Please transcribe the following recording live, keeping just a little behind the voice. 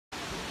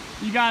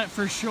You got it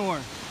for sure.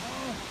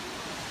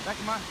 Back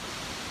of mine.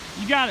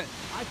 You got it.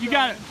 You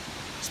got it.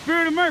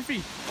 Spirit of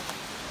Murphy.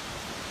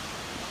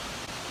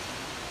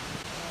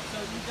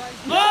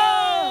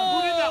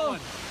 Oh! Who did that one?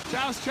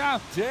 Chow's Chow.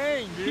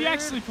 Dang, dude. He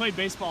actually played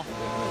baseball.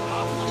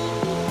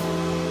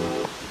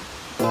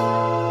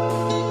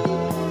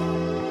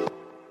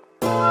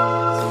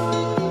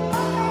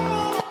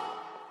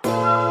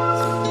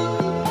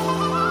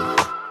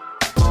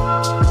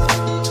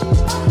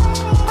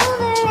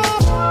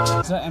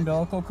 Is that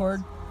umbilical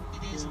cord?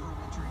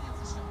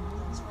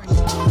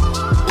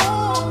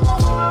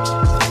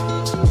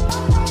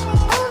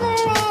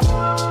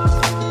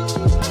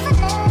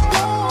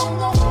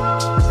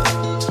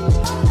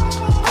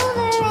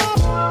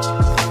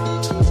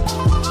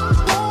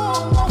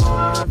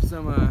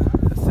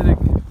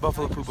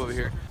 Buffalo poop over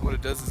here. What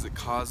it does is it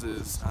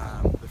causes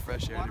the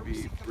fresh air to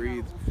be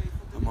breathed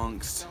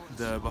amongst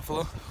the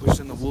buffalo, which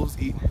then the wolves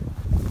eat.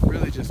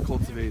 Really just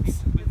cultivates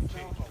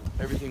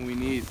everything we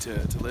need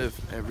to live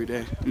every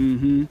day.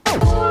 Mm-hmm.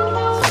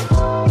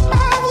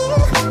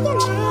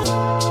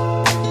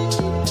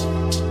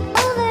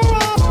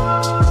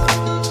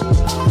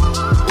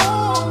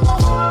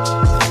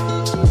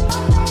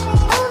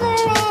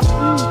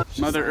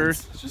 Mother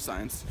Earth. It's just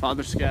science.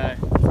 Father Sky.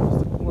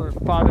 Or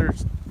Father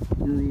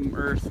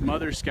Earth,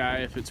 Mother Sky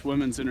if it's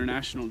Women's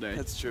International Day.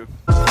 That's true.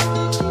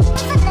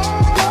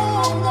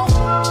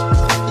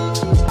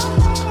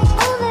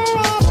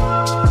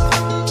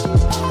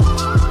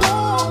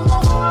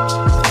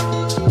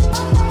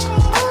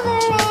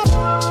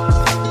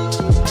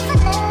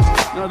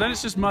 No, then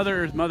it's just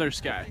Mother Earth, Mother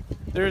Sky.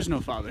 There is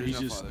no father.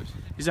 Fathers.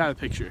 He's out of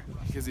the picture.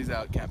 Because he's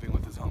out camping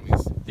with his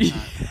homies.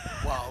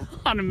 Wow.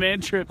 On a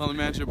man trip. On a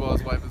man trip while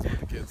his wife is with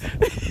the kids.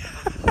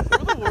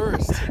 We're the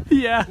worst.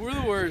 Yeah. We're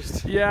the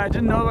worst. Yeah, I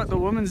didn't know about the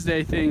Women's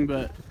Day thing,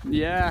 but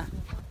yeah.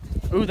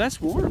 Ooh,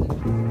 that's warm.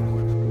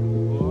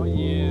 Oh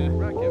yeah.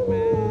 Rocket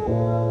Man.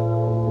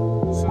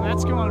 So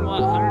that's going,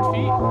 what, 100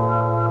 feet?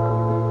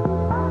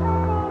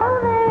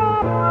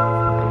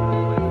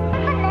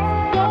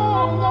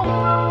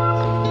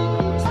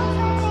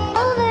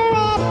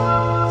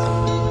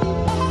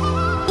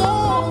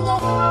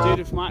 Dude,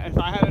 if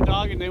I had a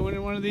dog and they went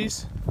in one of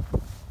these,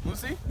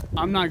 Lucy?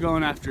 I'm not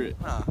going after it.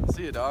 Nah,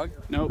 see ya, dog.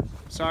 Nope,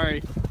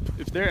 sorry.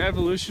 If their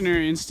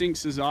evolutionary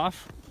instincts is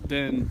off,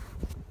 then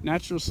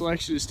natural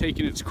selection is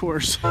taking its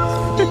course.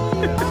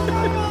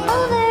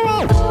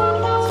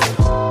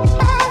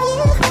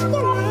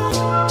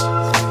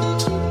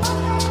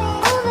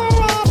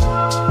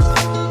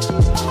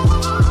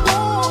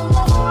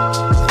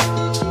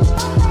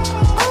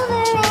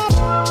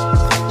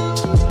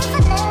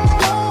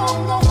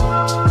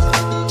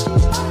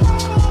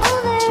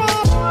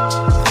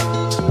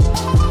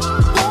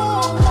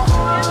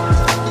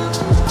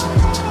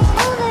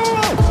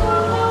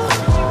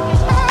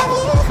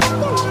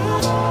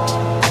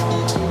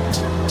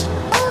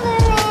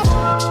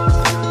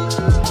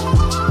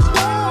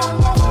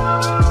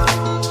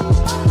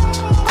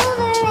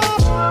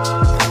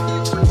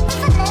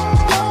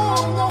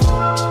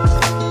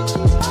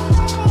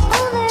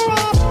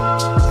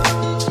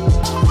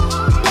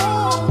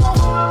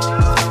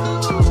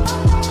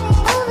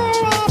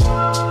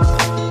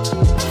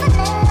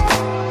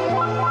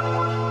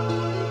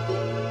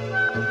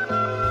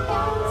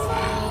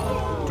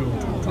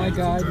 My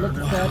God, look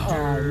at that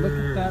eye, look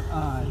at that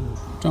eye.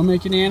 Don't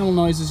make any animal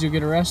noises, you'll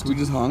get arrested. We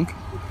just honk.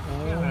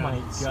 Oh my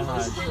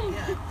God.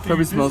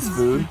 Probably smells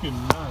food.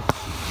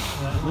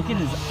 Look at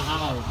his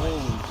eye.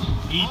 Holy.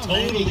 He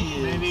totally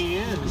is. Maybe he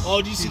is.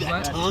 Oh, do you see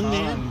that tongue,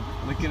 man?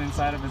 Licking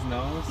inside of his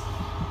nose.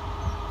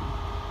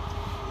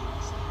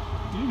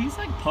 Dude, he's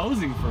like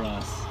posing for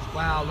us.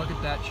 Wow, look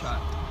at that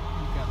shot.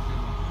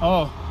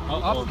 Oh.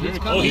 Oh, he's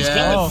coming. oh, he's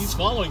Yeah. coming. He's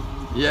following.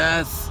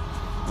 Yes.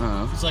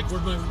 It's like,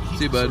 where'd my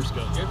See you, bud.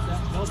 go?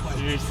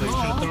 Seriously, should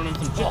have thrown him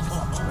some chips.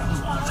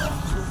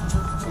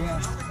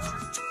 Yeah.